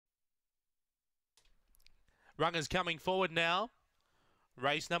Runners coming forward now.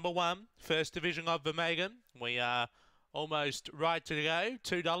 Race number 1, first division of the Megan. We are almost right to go.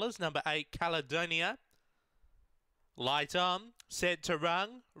 $2, number 8, Caledonia. Light on, set to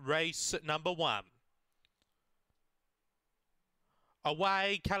run, race number 1.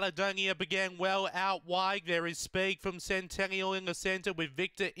 Away, Caledonia began well out wide. There is speed from Centennial in the centre with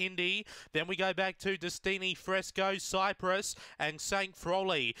Victor Indy. Then we go back to Destini Fresco, Cyprus and St.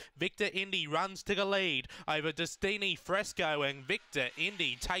 Froley. Victor Indy runs to the lead over Destini Fresco, and Victor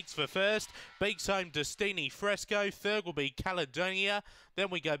Indy takes for first. Beaks home Destini Fresco. Third will be Caledonia. Then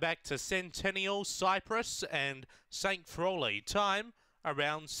we go back to Centennial, Cyprus and St. Froley. Time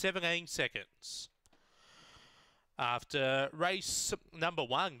around 17 seconds. After race number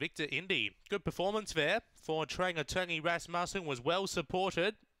 1, Victor Indy. Good performance there for trainer Tony Rasmussen, was well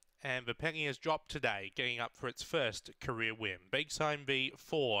supported, and the penny has dropped today, getting up for its first career win. Beaks home the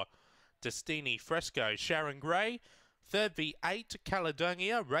 4, Destini Fresco, Sharon Gray. Third, the 8,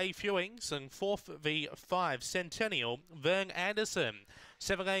 Caledonia, Ray Fewings. And fourth, the 5, Centennial, Vern Anderson.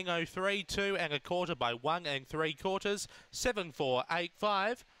 17.03, 2 1/4 by 1 3/4,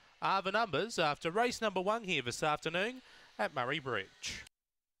 7.485. Are the numbers after race number 1 here this afternoon at Murray-Bridge.